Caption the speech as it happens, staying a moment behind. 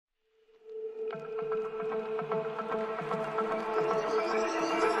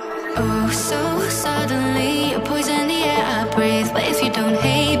Oh, so suddenly you're poison the air I breathe. But if you don't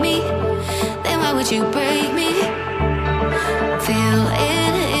hate me, then why would you break me? Feel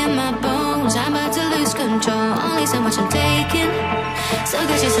it in my bones, I'm about to lose control. Only so much I'm taking, so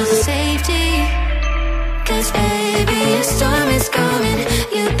get yourself to safety. Cause baby, a storm is coming.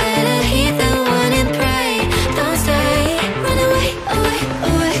 You better heed the one and pray. Don't stay, run away, away,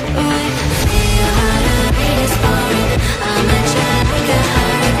 away, away. Feel how the rain is pouring. I'm a jet like a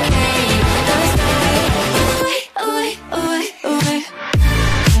hurricane. Don't stay, run away, away, away, away.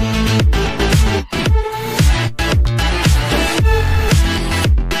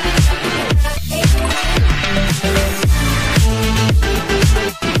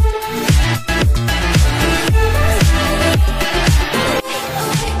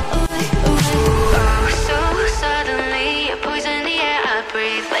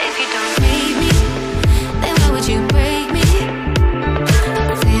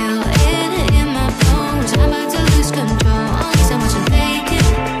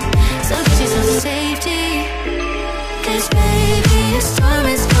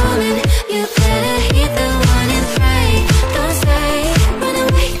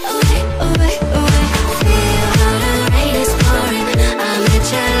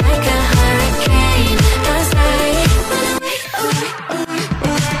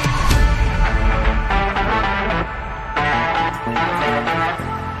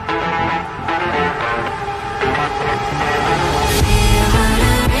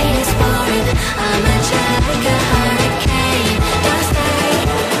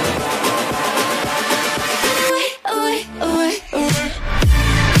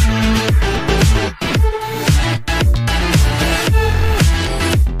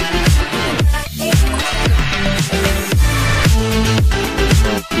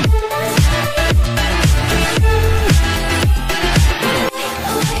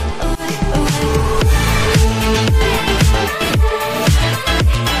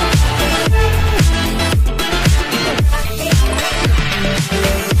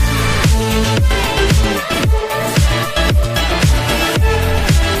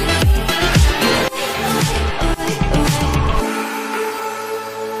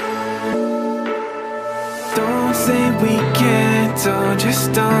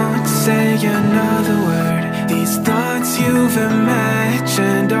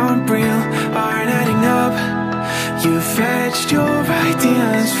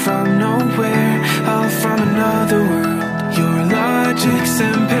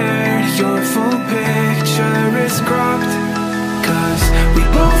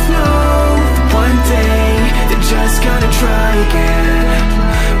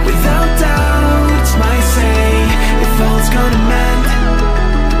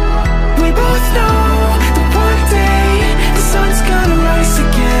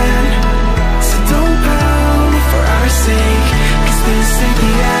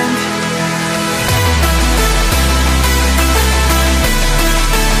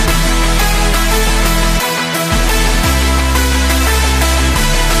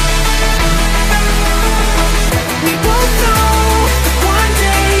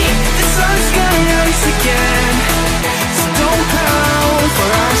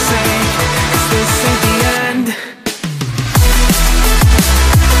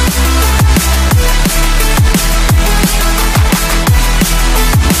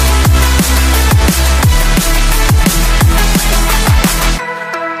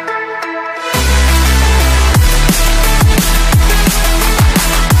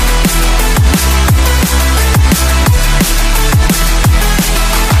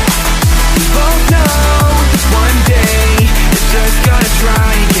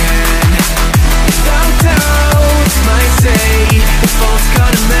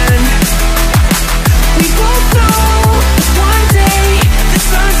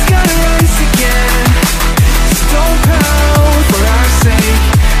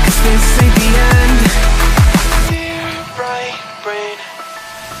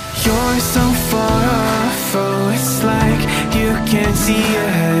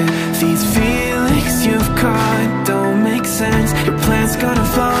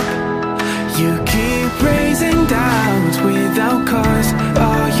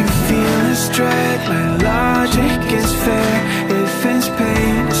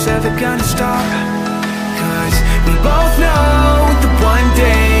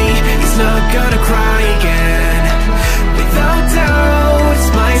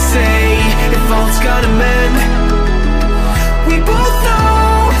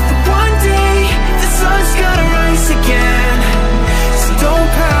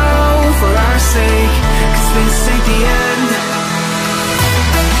 This ain't the end.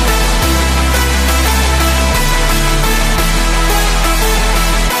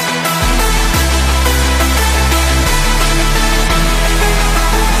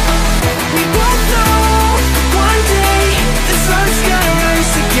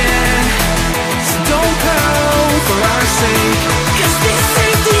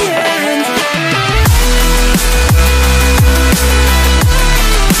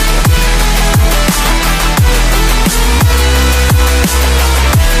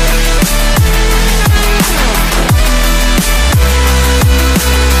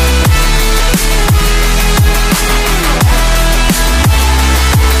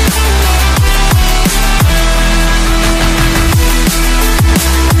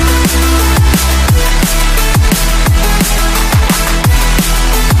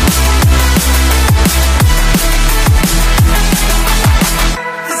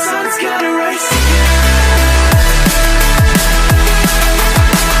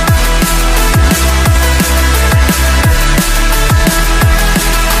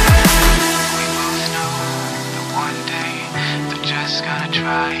 always gonna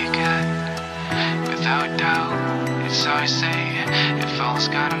try again. Without doubt, it's our say, if all's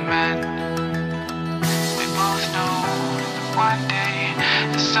gonna mend. We both know that one day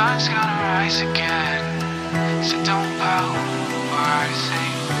the sun's gonna rise again. So don't pout or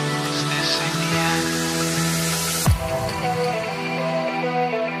sing, 'cause this ain't the end.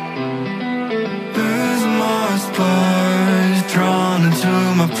 There's my spice drawn into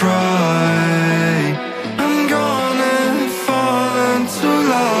my pride. I'm gonna fall into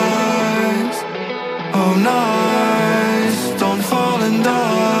lies. Oh nice, don't fall and die.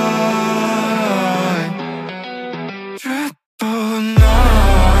 Triple now,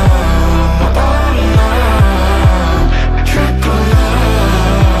 oh no. Triple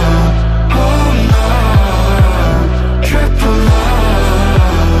love, oh no. Triple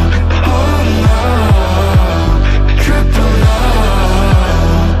love, oh no. Triple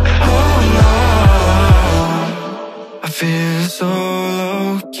love, oh no. I feel so low,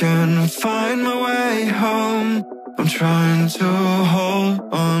 can't find my way home. I'm trying to hold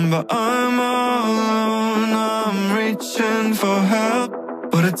on, but I'm all alone. I'm reaching for help,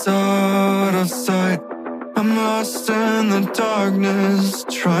 but it's out of sight. I'm lost in the darkness,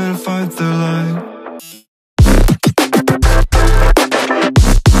 trying to find the light.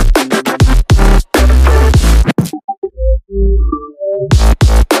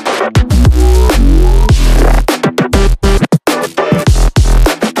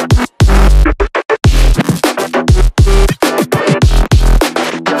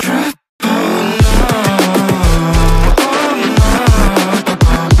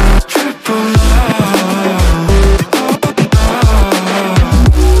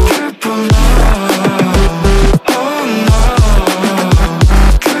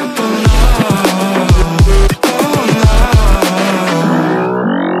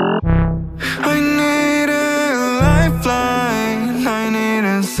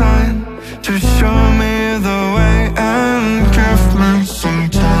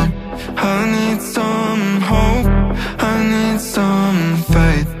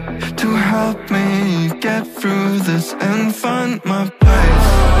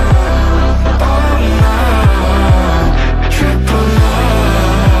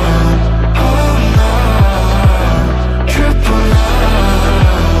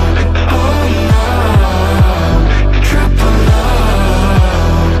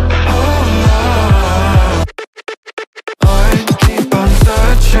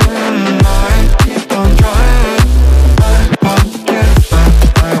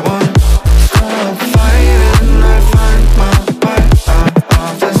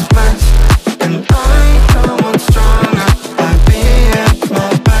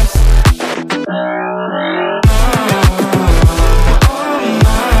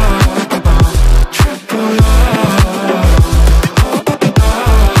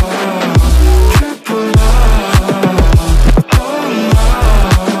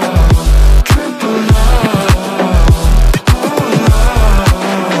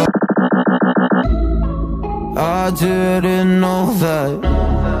 I didn't know that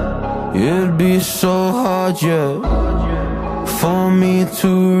it'd be so hard yet for me to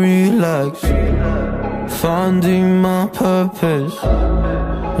relax, finding my purpose.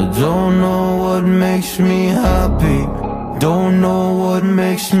 I don't know what makes me happy, don't know what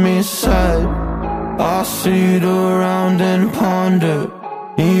makes me sad. I sit around and ponder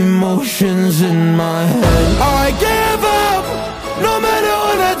emotions in my head. I give up, no matter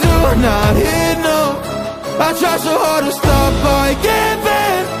what I do, not here, no. I try so hard to stop, I give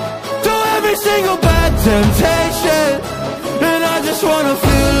in to every single bad temptation. And I just wanna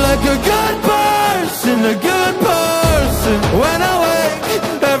feel like a good person, a good person. When I wake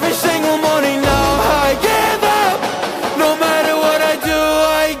every single morning now, I give up. No matter what I do,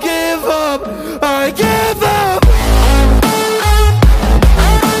 I give up, I give up.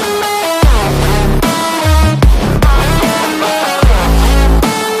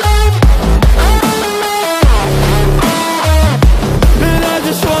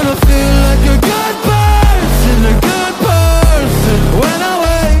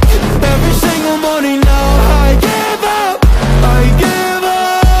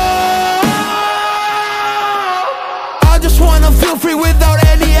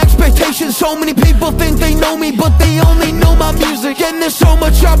 So many people think they know me, but they only know my music. And there's so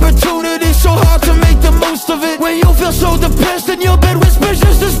much opportunity, so hard to make the most of it. When you feel so depressed and your bed whispers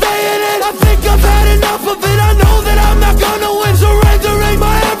just to stay in it. I think I've had enough of it, I know that I'm not gonna win. Surrendering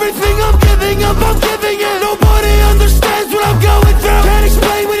my everything, I'm giving up, I'm giving in. Nobody understands what I'm going through, can't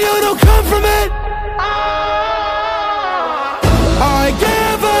explain when you don't come from it. I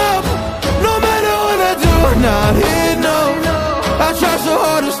give up, no matter what I do, not here, no. I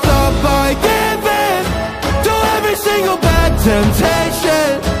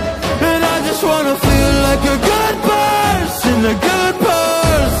temptation. And I just wanna feel like a good person, a good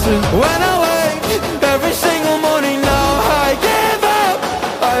person. When I wake every single morning now, I give up,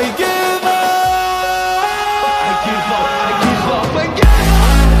 I give up, I give up, I give up again.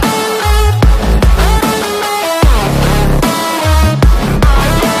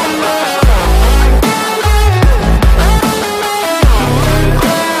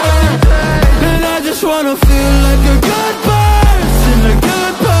 And I just wanna feel